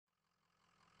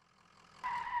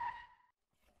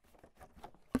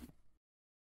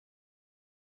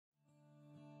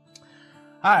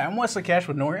Hi, I'm Wesley Cash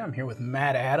with Noria. I'm here with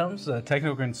Matt Adams, a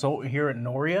technical consultant here at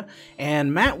Noria.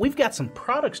 And Matt, we've got some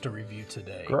products to review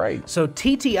today. Great. So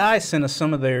TTI sent us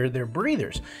some of their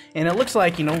breathers. And it looks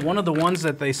like, one of the ones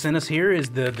that they sent us here is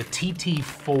the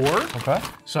TT4. Okay.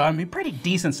 So, I mean, pretty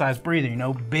decent sized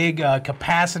breather, big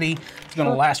capacity. It's going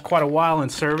to last quite a while in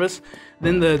service.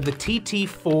 Then the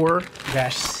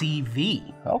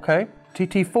TT4-CV. Okay.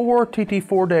 TT4,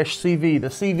 TT4-CV. The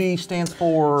CV stands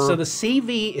for? So the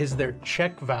CV is their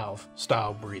check valve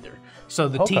style breather. So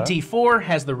the Okay. TT4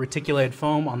 has the reticulated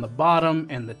foam on the bottom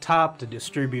and the top to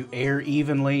distribute air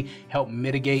evenly, help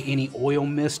mitigate any oil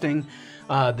misting.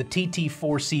 The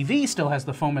TT4-CV still has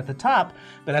the foam at the top,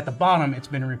 but at the bottom it's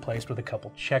been replaced with a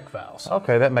couple check valves.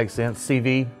 Okay, that makes sense.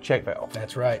 CV, check valve.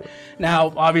 That's right.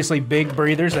 Now, obviously big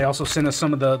breathers, they also sent us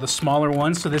some of the smaller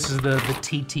ones. So this is the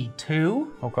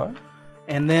TT2. Okay.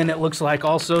 And then it looks like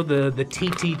also the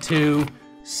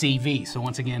TT2-CV. So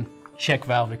once again, check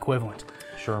valve equivalent.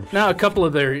 Sure. Now a couple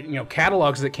of their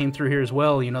catalogs that came through here as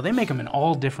well, they make them in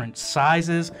all different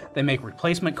sizes. They make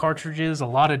replacement cartridges, a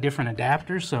lot of different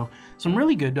adapters. So some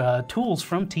really good tools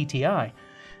from TTI.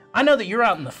 I know that you're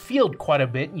out in the field quite a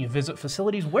bit and you visit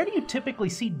facilities. Where do you typically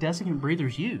see desiccant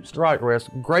breathers used? Right, Wes.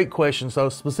 Great question. So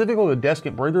specifically with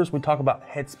desiccant breathers, we talk about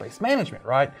headspace management,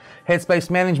 right? Headspace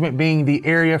management being the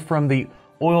area from the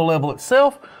oil level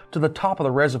itself to the top of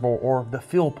the reservoir or the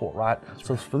fill port, right?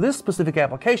 So for this specific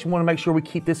application, we want to make sure we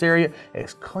keep this area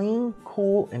as clean,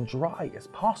 cool, and dry as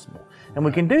possible. And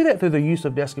we can do that through the use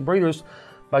of desiccant breathers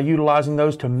by utilizing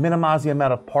those to minimize the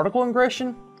amount of particle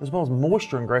ingression as well as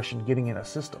moisture ingression getting in a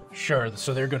system. Sure,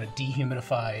 so they're going to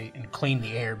dehumidify and clean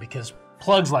the air because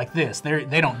plugs like this,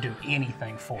 they don't do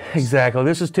anything for us. Exactly.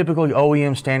 This is typically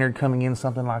OEM standard coming in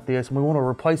something like this, and we want to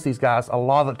replace these guys a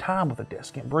lot of the time with a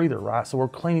desiccant breather, right? So we're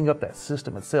cleaning up that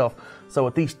system itself. So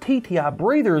with these TTI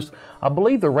breathers, I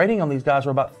believe the rating on these guys are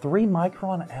about 3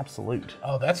 micron absolute.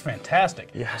 Oh, that's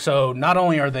fantastic. Yeah. So not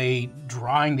only are they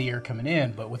drying the air coming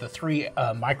in, but with a 3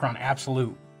 micron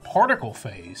absolute particle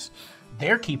phase,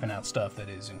 they're keeping out stuff that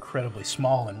is incredibly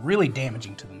small and really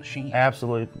damaging to the machine.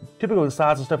 Absolutely. Typically the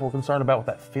size of stuff we're concerned about with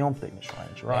that film thickness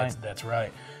range, right? That's right.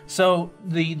 So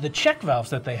the check valves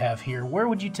that they have here, where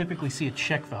would you typically see a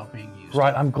check valve being used?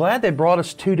 Right, I'm glad they brought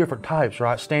us 2 different types,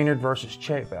 right? Standard versus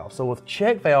check valve. So with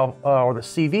check valve or the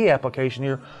CV application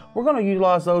here, we're going to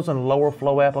utilize those in lower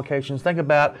flow applications. Think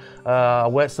about a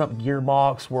wet sump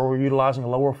gearbox where we're utilizing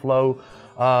lower flow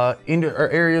into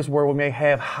areas where we may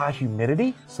have high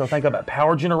humidity. So think about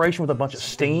power generation with a bunch of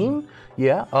steam.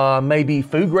 Yeah, maybe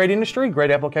food grade industry,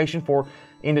 great application for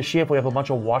end of shift. We have a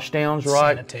bunch of washdowns,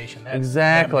 right? Sanitation.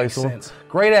 Exactly. That makes so sense.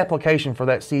 Great application for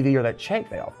that CV or that check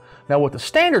valve. Now with the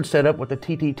standard setup with the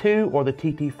TT2 or the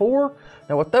TT4,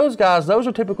 now with those guys, those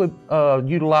are typically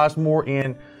utilized more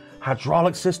in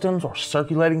hydraulic systems or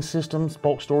circulating systems,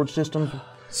 bulk storage systems.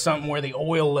 Something where the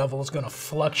oil level is going to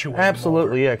fluctuate.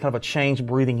 Absolutely, more. yeah, kind of a change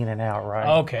breathing in and out, right?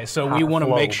 Okay, so we want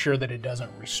to make sure that it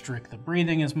doesn't restrict the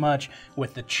breathing as much.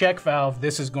 With the check valve,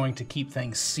 this is going to keep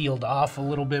things sealed off a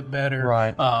little bit better.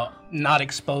 Right. Not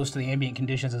exposed to the ambient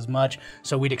conditions as much,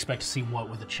 so we'd expect to see what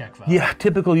with the check valve? Yeah,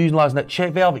 typically utilizing that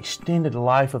check valve extended the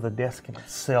life of the desiccant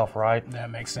itself, right? That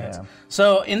makes sense. Yeah.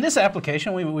 So in this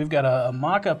application, we've got a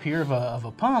mock-up here of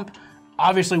a pump.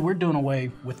 Obviously, we're doing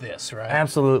away with this, right?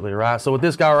 Absolutely, right. So with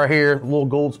this guy right here, little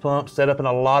Gould's pump set up in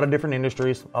a lot of different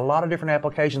industries, a lot of different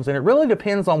applications, and it really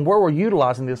depends on where we're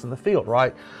utilizing this in the field,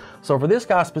 right? So for this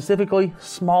guy specifically,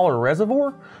 smaller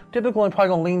reservoir, typically I'm probably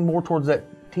gonna lean more towards that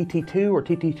TT2 or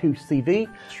TT2-CV.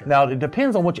 Sure. Now, it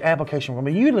depends on which application we're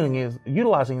going to be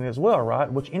utilizing it as well, right?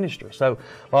 Which industry. So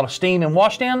a lot of steam and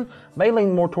washdown may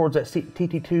lean more towards that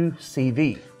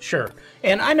TT2-CV. Sure.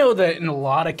 And I know that in a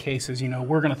lot of cases,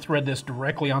 we're going to thread this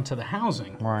directly onto the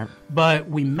housing. Right. But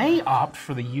we may opt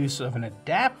for the use of an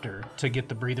adapter to get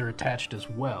the breather attached as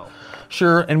well.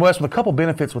 Sure, and Wes, with a couple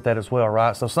benefits with that as well,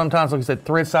 right? So sometimes, like I said,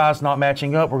 thread size not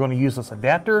matching up, we're going to use this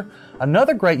adapter.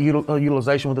 Another great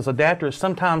utilization with this adapter is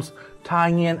sometimes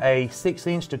tying in a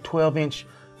 6-inch to 12-inch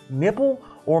nipple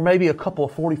or maybe a couple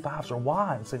of 45s or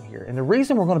wides in here. And the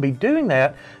reason we're going to be doing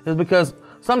that is because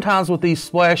sometimes with these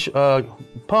splash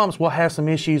pumps, we'll have some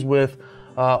issues with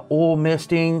oil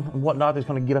misting and whatnot that's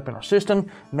going to get up in our system,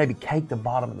 maybe cake the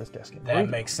bottom of this desiccant. That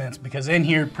makes sense because in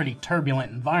here, pretty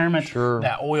turbulent environment. Sure.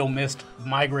 That oil mist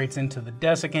migrates into the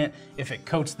desiccant. If it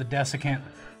coats the desiccant,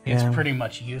 it's pretty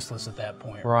much useless at that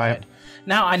point. Right.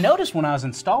 Now, I noticed when I was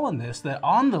installing this that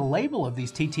on the label of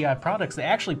these TTI products, they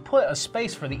actually put a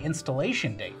space for the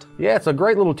installation date. Yeah, it's a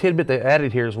great little tidbit they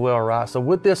added here as well, right? So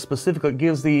with this specifically, it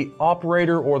gives the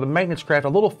operator or the maintenance craft a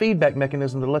little feedback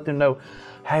mechanism to let them know,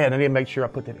 hey, I need to make sure I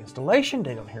put that installation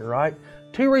date on here, right?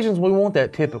 Two reasons we want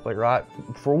that typically, right?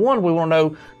 For one, we want to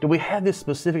know, do we have this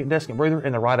specific desiccant breather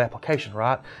in the right application,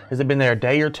 right? Has it been there a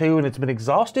day or two and it's been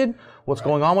exhausted? What's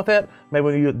going on with that? Maybe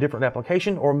we need a different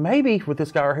application, or maybe with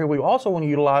this guy right here, we also want to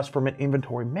utilize from an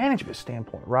inventory management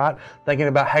standpoint, right? Thinking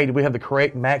about, hey, do we have the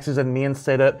correct maxes and mins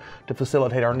set up to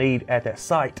facilitate our need at that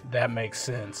site? That makes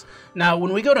sense. Now,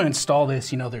 when we go to install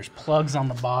this, you know, there's plugs on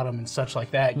the bottom and such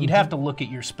like that. You'd have to look at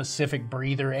your specific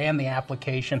breather and the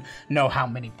application, know how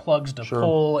many plugs to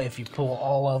pull, if you pull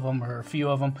all of them or a few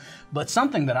of them. But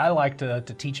something that I like to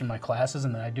teach in my classes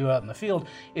and that I do out in the field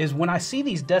is when I see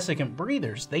these desiccant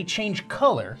breathers, they change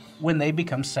color when they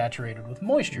become saturated with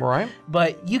moisture. Right.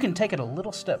 But you can take it a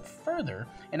little step further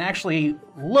and actually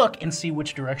look and see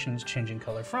which direction it's changing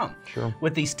color from. Sure.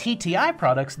 With these TTI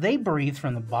products, they breathe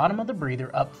from the bottom of the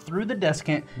breather up through the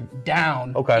desiccant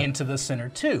down into the center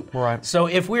tube. Right. So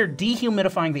if we're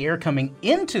dehumidifying the air coming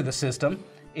into the system,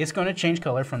 it's going to change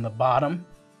color from the bottom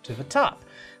to the top.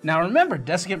 Now remember,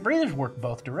 desiccant breathers work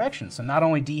both directions. So not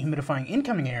only dehumidifying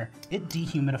incoming air, it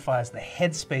dehumidifies the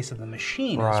headspace of the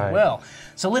machine as well.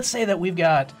 So let's say that we've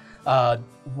got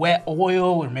wet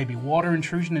oil or maybe water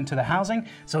intrusion into the housing.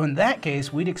 So in that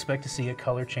case, we'd expect to see a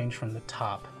color change from the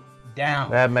top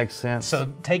down. That makes sense.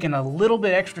 So taking a little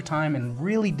bit extra time and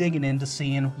really digging into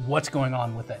seeing what's going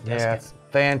on with that desiccant. Yeah, it's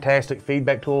a fantastic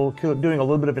feedback tool, doing a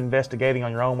little bit of investigating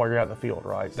on your own while you're out in the field,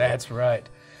 right? So. That's right.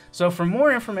 So for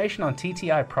more information on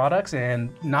TTI products and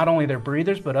not only their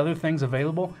breathers but other things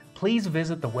available, please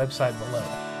visit the website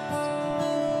below.